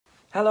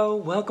Hello,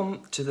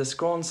 welcome to the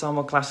Scroll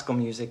Ensemble Classical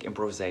Music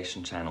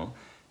Improvisation channel.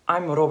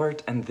 I'm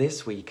Robert, and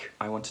this week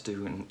I want to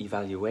do an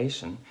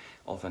evaluation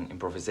of an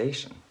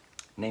improvisation,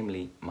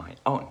 namely my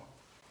own.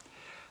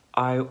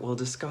 I will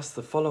discuss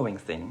the following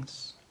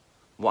things.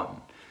 1.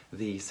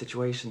 The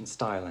situation,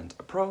 style and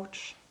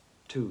approach.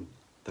 2.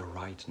 The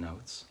right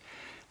notes.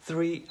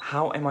 3.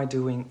 How am I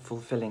doing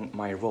fulfilling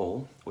my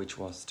role, which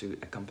was to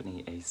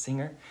accompany a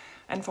singer.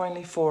 And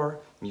finally 4.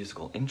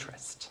 Musical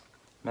interest.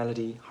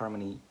 Melody,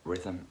 harmony,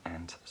 rhythm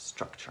and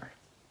structure.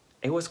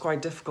 It was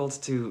quite difficult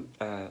to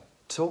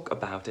talk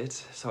about it,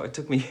 so it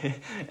took me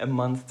a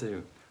month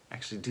to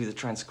actually do the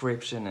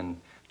transcription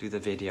and do the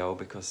video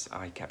because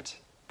I kept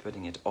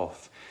putting it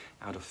off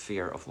out of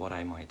fear of what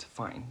I might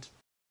find.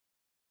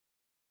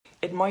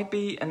 It might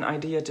be an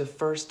idea to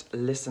first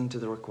listen to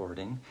the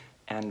recording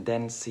and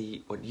then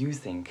see what you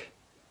think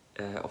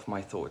of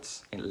my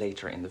thoughts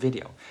later in the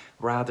video,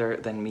 rather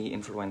than me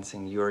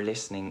influencing your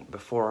listening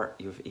before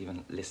you've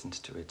even listened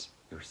to it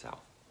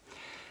yourself.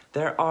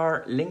 There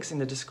are links in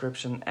the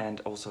description, and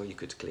also you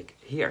could click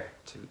here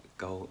to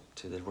go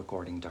to the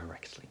recording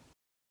directly.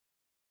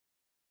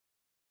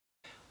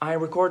 I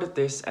recorded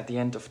this at the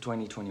end of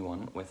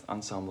 2021 with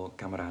ensemble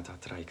Camerata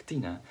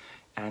Tartini,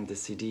 and the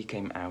CD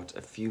came out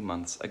a few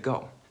months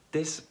ago.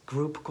 This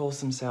group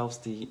calls themselves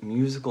the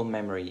Musical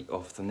Memory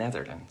of the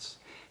Netherlands.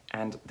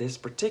 And this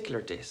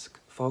particular disc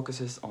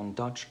focuses on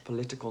Dutch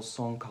political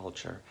song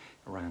culture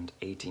around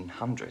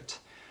 1800.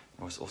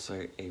 There was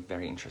also a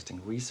very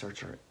interesting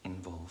researcher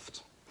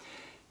involved.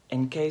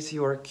 In case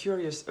you are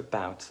curious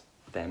about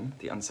them,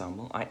 the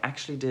ensemble, I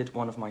actually did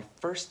one of my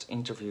first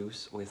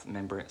interviews with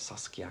member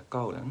Saskia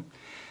Kolen,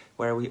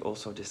 where we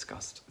also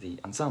discussed the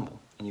ensemble.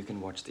 And you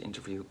can watch the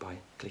interview by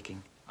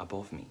clicking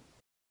above me.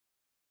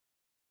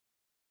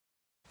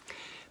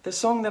 The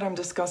song that I'm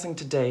discussing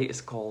today is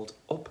called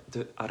Op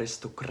de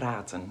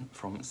Aristocraaten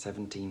from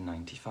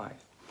 1795.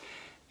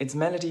 Its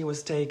melody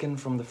was taken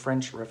from the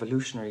French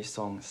revolutionary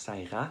song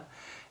Scarier,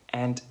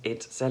 and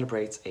it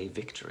celebrates a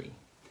victory.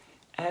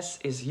 As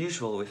is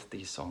usual with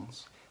these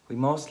songs, we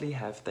mostly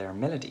have their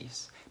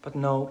melodies, but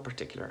no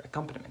particular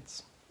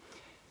accompaniments.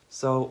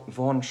 So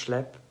Von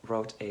Schlepp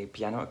wrote a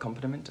piano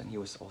accompaniment, and he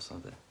was also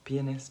the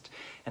pianist,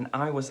 and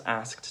I was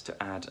asked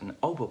to add an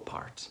oboe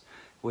part,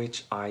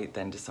 which I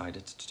then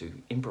decided to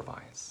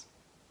improvise.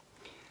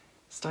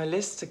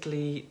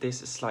 Stylistically,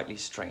 this is slightly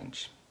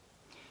strange,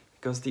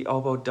 because the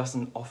oboe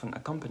doesn't often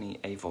accompany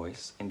a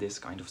voice in this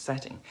kind of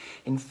setting.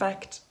 In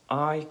fact,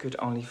 I could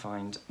only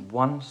find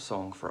one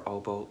song for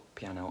oboe,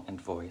 piano and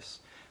voice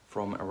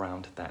from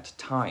around that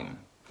time.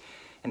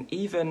 And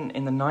even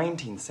in the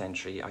 19th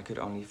century, I could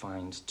only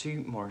find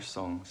 2 more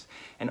songs,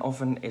 and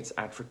often it's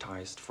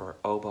advertised for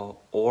oboe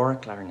or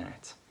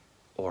clarinet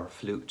or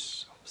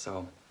flute.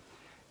 So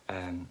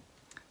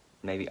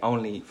maybe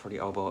only for the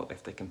oboe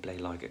if they can play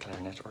like a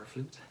clarinet or a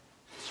flute.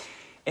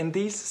 In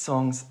these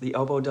songs, the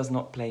oboe does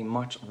not play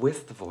much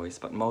with the voice,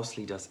 but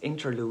mostly does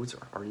interludes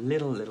or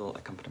little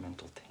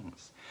accompanimental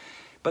things.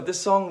 But the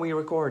song we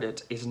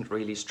recorded isn't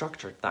really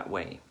structured that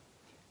way,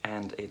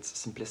 and its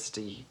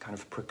simplicity kind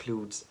of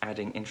precludes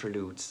adding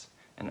interludes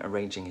and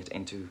arranging it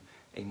into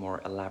a more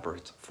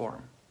elaborate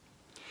form.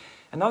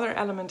 Another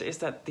element is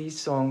that these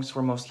songs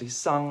were mostly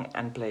sung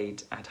and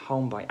played at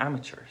home by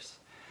amateurs.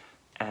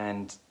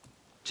 And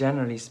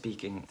generally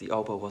speaking, the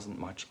oboe wasn't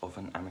much of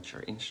an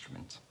amateur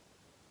instrument.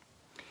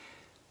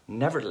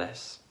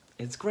 Nevertheless,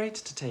 it's great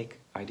to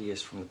take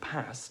ideas from the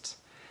past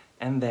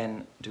and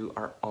then do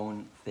our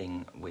own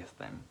thing with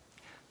them.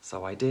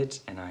 So I did,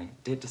 and I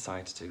did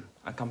decide to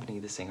accompany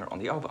the singer on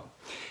the oboe.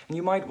 And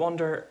you might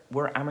wonder,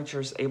 were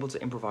amateurs able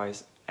to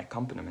improvise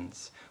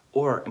accompaniments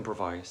or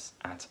improvise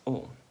at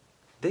all?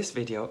 This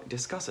video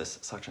discusses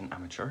such an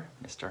amateur,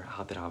 Mr.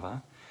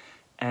 Hadrava,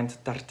 and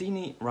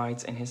Tartini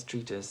writes in his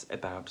treatise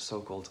about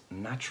so-called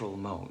natural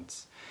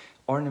modes,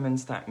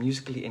 ornaments that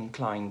musically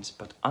inclined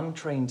but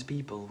untrained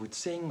people would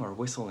sing or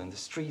whistle in the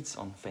streets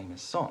on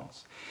famous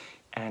songs.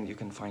 And you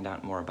can find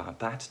out more about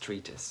that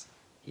treatise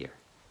here.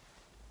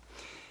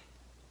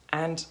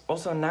 And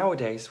also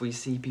nowadays we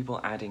see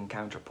people adding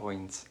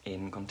counterpoints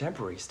in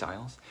contemporary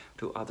styles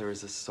to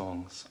others'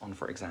 songs on,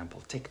 for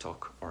example,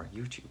 TikTok or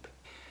YouTube.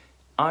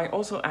 I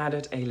also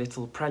added a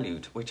little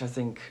prelude, which I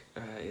think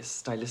is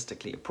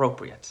stylistically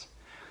appropriate.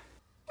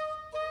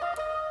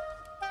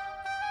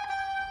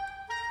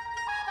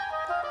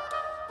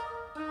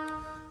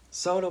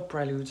 Solo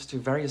preludes to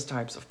various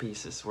types of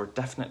pieces were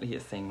definitely a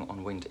thing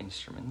on wind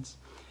instruments.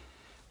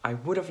 I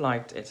would have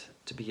liked it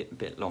to be a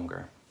bit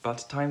longer,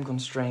 but time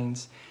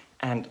constraints,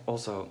 and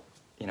also,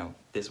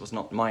 this was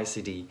not my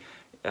CD,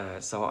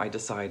 so I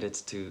decided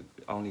to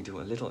only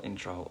do a little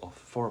intro of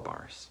 4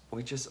 bars,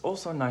 which is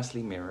also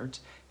nicely mirrored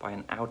by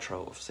an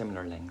outro of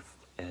similar length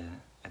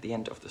at the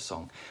end of the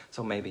song,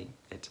 so maybe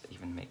it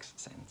even makes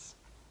sense.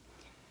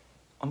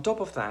 On top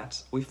of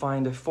that, we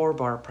find a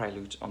 4-bar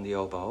prelude on the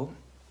oboe,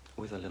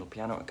 with a little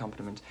piano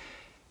accompaniment,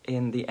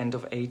 in the end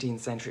of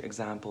 18th century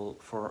example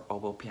for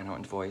oboe, piano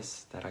and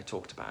voice that I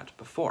talked about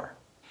before.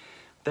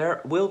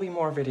 There will be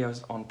more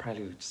videos on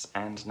preludes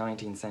and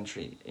 19th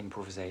century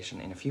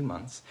improvisation in a few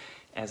months,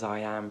 as I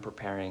am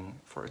preparing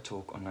for a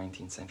talk on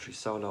 19th century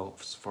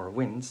solos for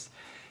winds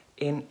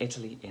in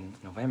Italy in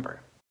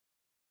November.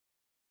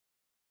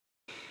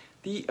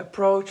 The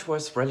approach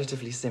was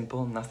relatively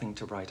simple, nothing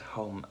to write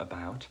home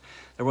about.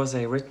 There was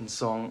a written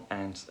song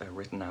and a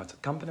written out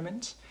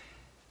accompaniment,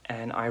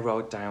 and I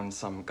wrote down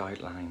some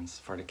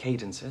guidelines for the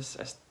cadences,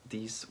 as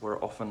these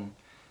were often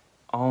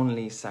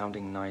only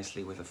sounding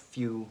nicely with a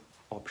few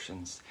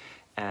options,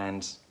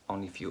 and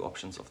only a few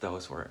options of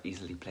those were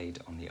easily played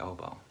on the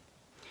oboe.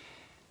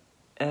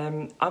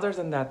 Other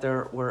than that,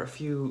 there were a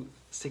few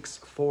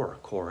 6/4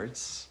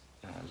 chords,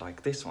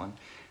 like this one,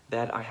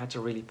 that I had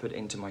to really put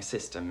into my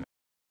system.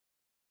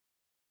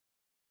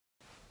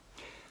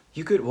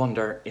 You could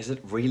wonder, is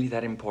it really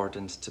that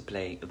important to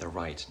play the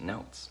right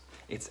notes?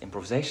 It's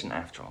improvisation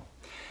after all.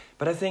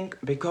 But I think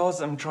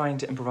because I'm trying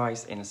to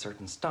improvise in a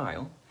certain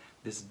style,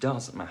 this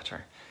does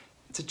matter.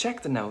 To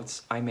check the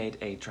notes, I made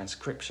a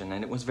transcription,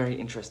 and it was very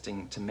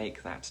interesting to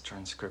make that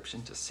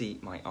transcription, to see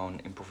my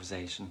own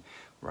improvisation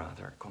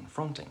rather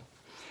confronting.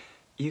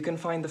 You can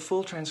find the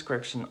full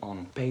transcription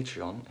on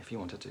Patreon if you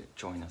wanted to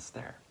join us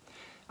there.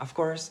 Of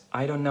course,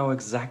 I don't know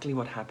exactly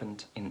what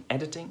happened in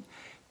editing,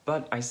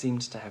 but I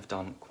seemed to have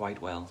done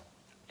quite well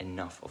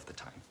enough of the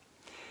time.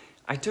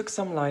 I took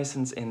some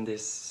license in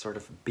this sort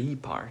of B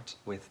part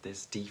with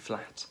this D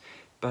flat,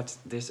 but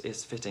this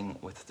is fitting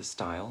with the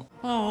style.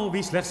 Oh,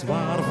 wie slechts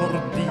waar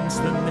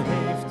verdiensten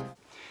heeft.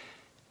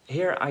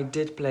 Here I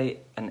did play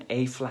an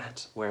A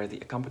flat, where the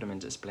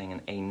accompaniment is playing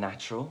an A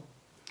natural.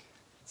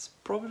 It's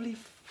probably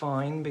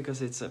fine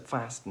because it's a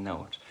fast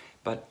note,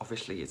 but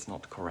obviously it's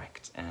not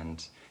correct,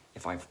 and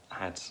if I've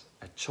had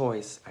a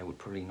choice, I would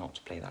probably not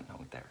play that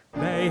note there.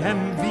 Bij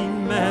hem wie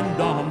men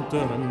de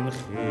handen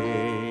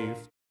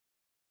geeft.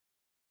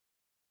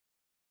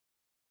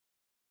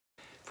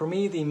 For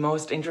me, the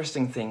most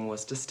interesting thing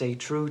was to stay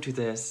true to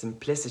the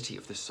simplicity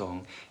of the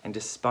song, and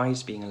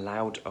despite being a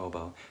loud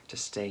oboe, to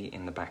stay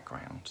in the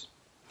background.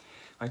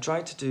 I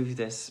tried to do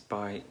this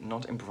by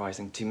not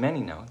improvising too many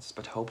notes,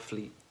 but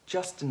hopefully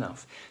just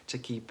enough to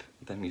keep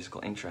the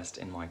musical interest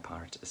in my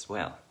part as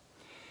well.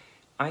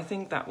 I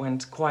think that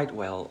went quite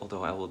well,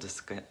 although I will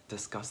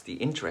discuss the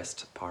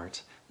interest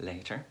part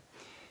later,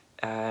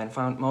 and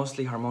found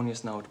mostly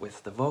harmonious note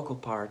with the vocal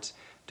part,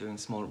 doing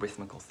small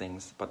rhythmical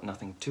things, but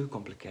nothing too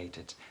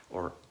complicated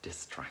or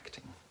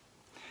distracting.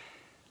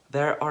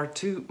 There are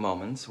two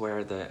moments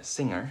where the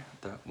singer,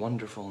 the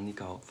wonderful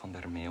Nico van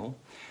der Meel,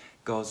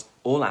 goes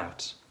all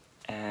out,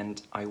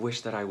 and I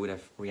wish that I would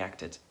have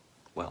reacted,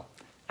 well,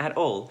 at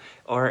all,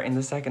 or in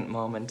the second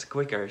moment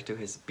quicker to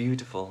his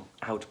beautiful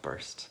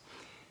outburst.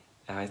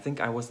 I think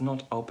I was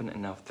not open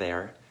enough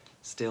there,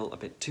 still a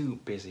bit too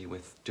busy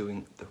with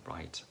doing the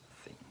right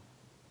thing.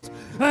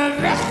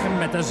 Weg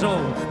met de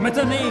zoon, met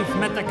de neef,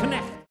 met de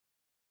knecht.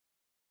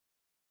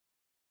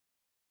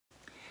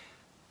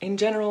 In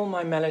general,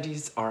 my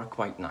melodies are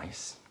quite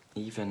nice,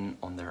 even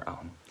on their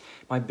own.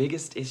 My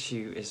biggest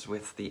issue is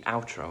with the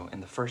outro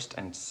in the first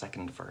and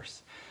second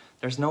verse.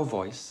 There's no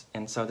voice,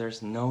 and so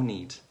there's no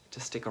need to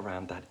stick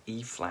around that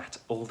E flat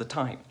all the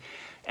time.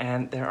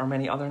 And there are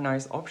many other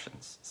nice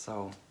options,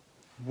 so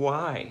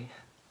why?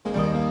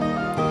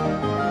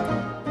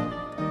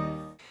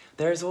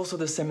 There is also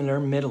the similar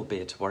middle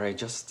bit where I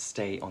just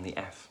stay on the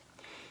F.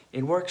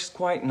 It works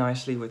quite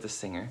nicely with the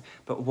singer,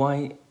 but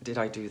why did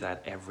I do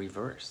that every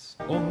verse?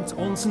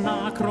 Ons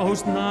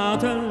nakroost na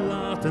te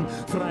laten,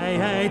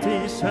 vrijheid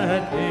is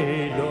het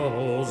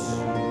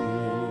edelzoet.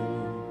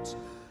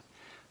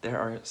 There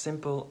are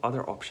simple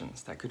other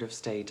options that could have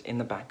stayed in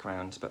the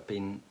background but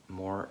been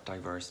more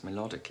diverse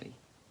melodically.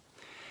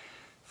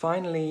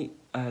 Finally,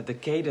 the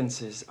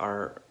cadences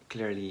are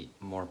clearly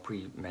more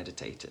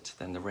premeditated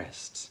than the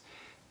rest,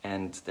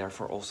 and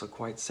therefore also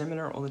quite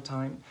similar all the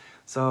time,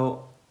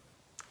 so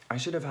I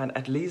should have had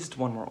at least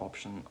one more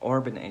option or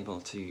been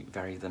able to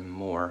vary them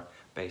more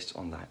based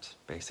on that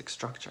basic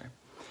structure.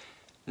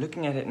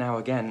 Looking at it now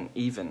again,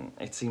 even,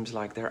 it seems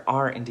like there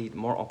are indeed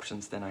more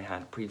options than I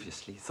had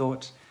previously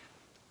thought,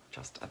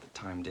 just at the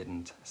time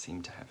didn't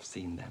seem to have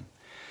seen them.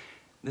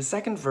 The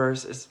second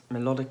verse is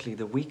melodically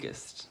the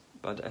weakest,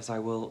 but as I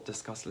will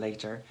discuss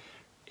later,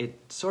 it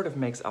sort of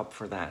makes up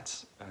for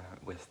that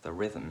with the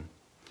rhythm.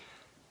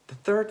 The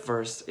third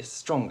verse is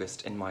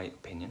strongest in my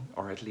opinion,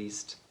 or at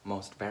least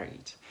most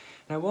varied.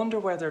 And I wonder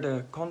whether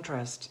the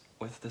contrast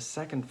with the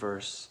second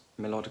verse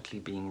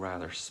melodically being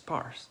rather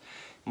sparse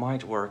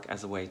might work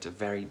as a way to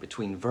vary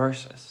between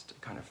verses, to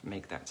kind of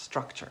make that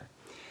structure.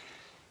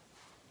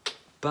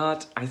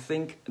 But I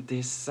think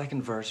this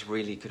second verse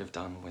really could have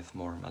done with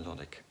more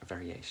melodic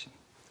variation.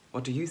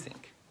 What do you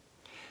think?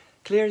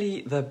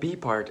 Clearly, the B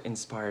part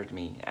inspired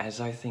me, as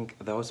I think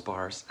those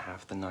bars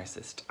have the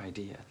nicest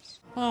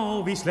ideas.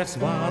 Oh, wie slechts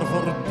waar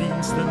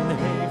verdiensten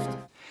heeft.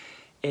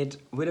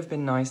 It would have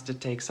been nice to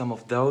take some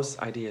of those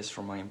ideas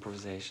from my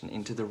improvisation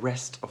into the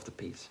rest of the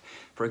piece.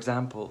 For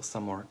example,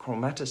 some more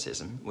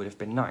chromaticism would have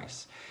been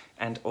nice,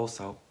 and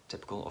also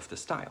typical of the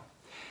style.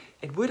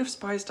 It would have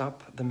spiced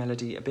up the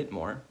melody a bit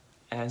more,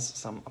 as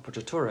some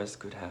appoggiaturas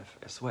could have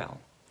as well.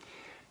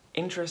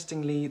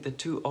 Interestingly, the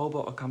two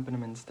oboe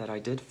accompaniments that I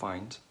did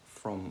find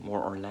from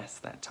more or less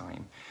that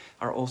time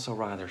are also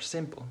rather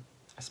simple,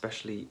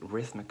 especially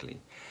rhythmically,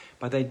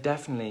 but they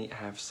definitely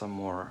have some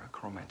more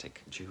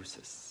chromatic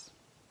juices.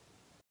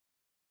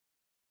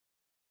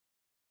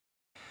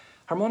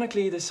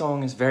 Harmonically, the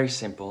song is very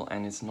simple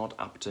and it's not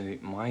up to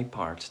my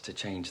part to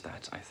change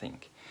that, I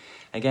think.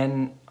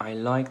 Again, I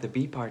like the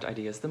B part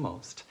ideas the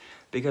most,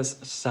 because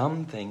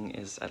something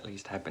is at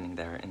least happening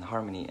there in the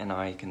harmony and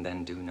I can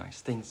then do nice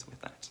things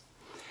with that.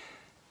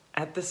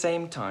 At the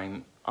same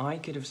time, I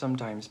could have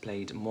sometimes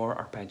played more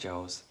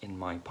arpeggios in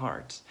my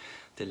parts,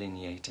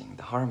 delineating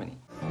the harmony.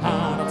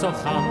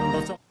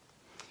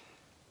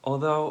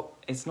 Although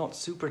it's not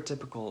super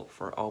typical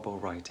for oboe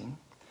writing,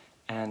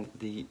 and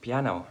the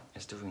piano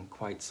is doing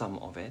quite some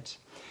of it,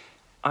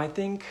 I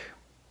think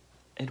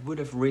it would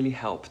have really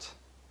helped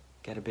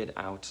get a bit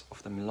out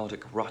of the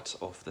melodic rut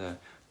of the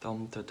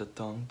dum da da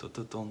dum da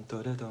da dum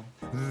da da dum.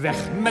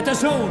 Weg met de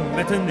zoon,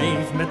 met de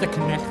neef, met de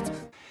knecht.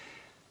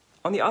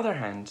 On the other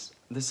hand,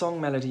 the song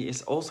melody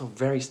is also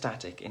very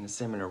static in a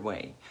similar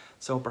way,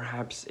 so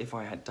perhaps if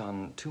I had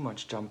done too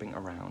much jumping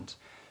around,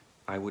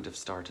 I would have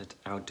started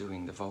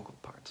outdoing the vocal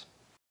part.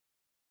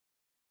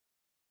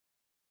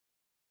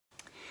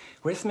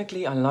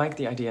 Rhythmically, I like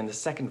the idea in the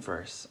second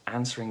verse,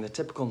 answering the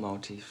typical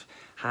motif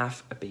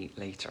half a beat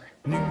later.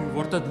 Nu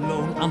wordt het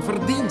loon aan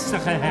verdiensten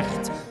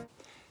gehecht.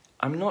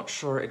 I'm not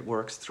sure it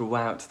works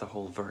throughout the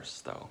whole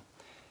verse, though.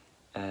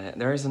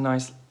 There is a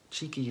nice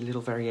cheeky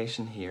little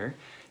variation here,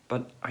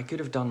 but I could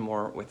have done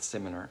more with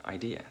similar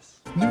ideas.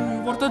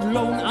 Nu wordt het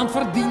loon aan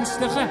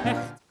verdiensten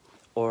gehecht.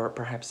 Or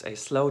perhaps a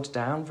slowed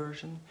down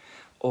version,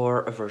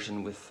 or a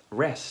version with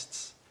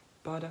rests.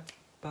 Bada,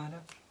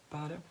 bada,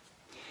 bada.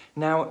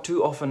 Now,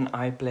 too often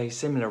I play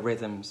similar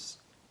rhythms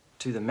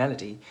to the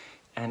melody,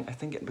 and I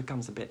think it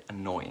becomes a bit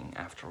annoying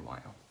after a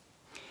while.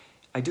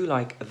 I do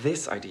like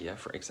this idea,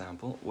 for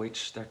example,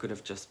 which there could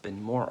have just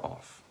been more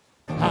of.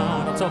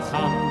 Dat zal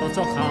gaan, dat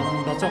zal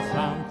gaan, dat zal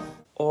gaan.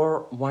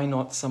 Or why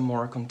not some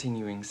more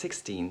continuing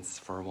sixteenths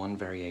for one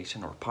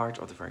variation or part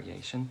of the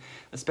variation,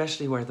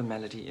 especially where the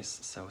melody is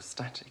so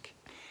static.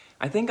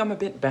 I think I'm a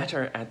bit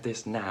better at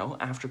this now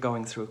after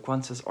going through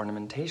Quantz's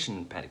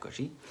ornamentation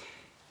pedagogy.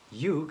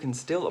 You can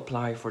still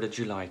apply for the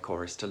July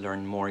course to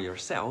learn more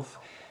yourself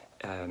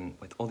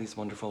with all these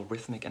wonderful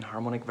rhythmic and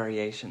harmonic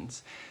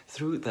variations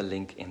through the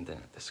link in the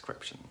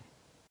description.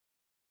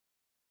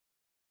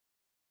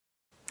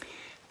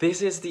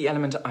 This is the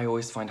element I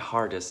always find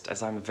hardest,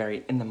 as I'm a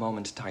very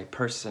in-the-moment type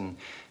person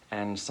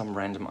and some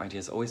random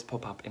ideas always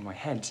pop up in my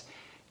head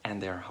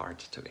and they're hard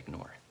to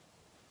ignore.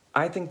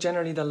 I think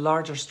generally the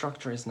larger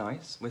structure is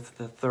nice, with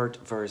the third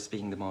verse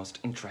being the most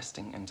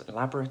interesting and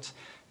elaborate,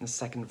 and the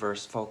second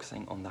verse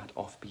focusing on that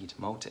offbeat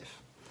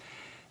motive.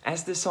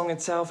 As this song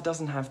itself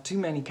doesn't have too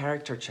many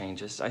character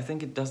changes, I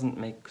think it doesn't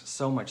make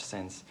so much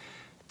sense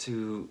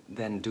to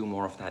then do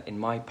more of that in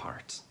my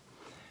parts.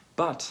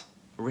 But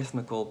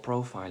rhythmical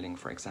profiling,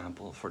 for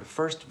example, for the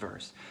first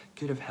verse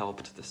could have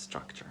helped the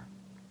structure.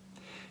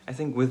 I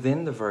think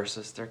within the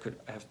verses there could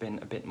have been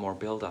a bit more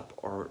build-up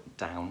or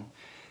down,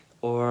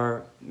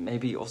 or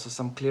maybe also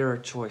some clearer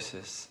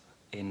choices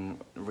in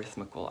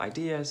rhythmical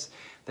ideas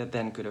that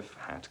then could have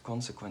had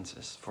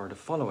consequences for the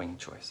following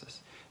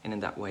choices, and in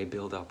that way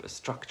build up a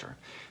structure.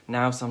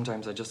 Now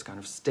sometimes I just kind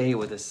of stay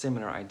with a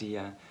similar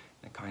idea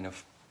in a kind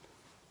of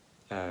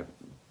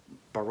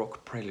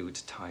Baroque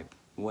prelude type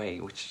way,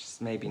 which is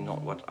maybe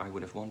not what I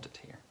would have wanted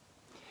here.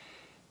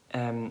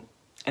 And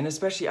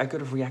especially I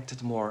could have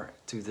reacted more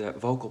to the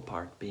vocal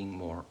part being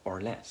more or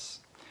less.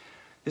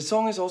 The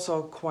song is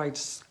also quite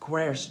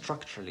square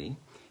structurally,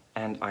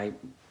 and I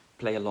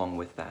play along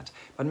with that,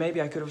 but maybe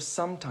I could have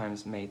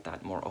sometimes made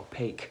that more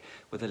opaque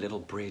with a little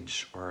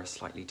bridge or a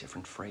slightly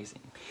different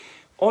phrasing.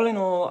 All in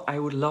all, I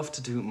would love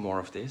to do more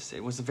of this.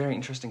 It was a very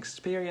interesting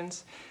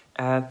experience.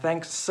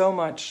 Thanks so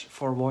much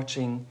for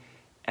watching,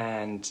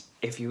 and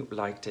if you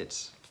liked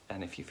it,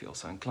 and if you feel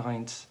so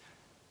inclined,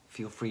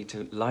 feel free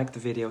to like the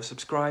video,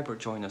 subscribe, or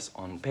join us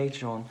on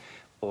Patreon,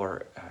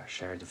 or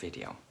share the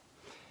video.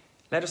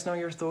 Let us know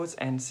your thoughts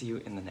and see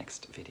you in the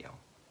next video.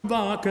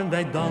 Waken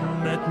wij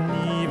dan met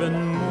nieuwe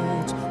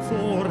moed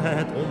voor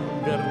het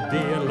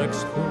onverdeerlijk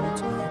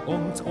spoed,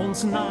 om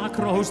ons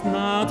nakroost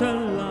na te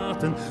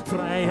laten.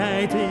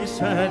 Vrijheid is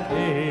het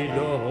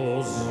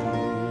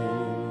edelzoet.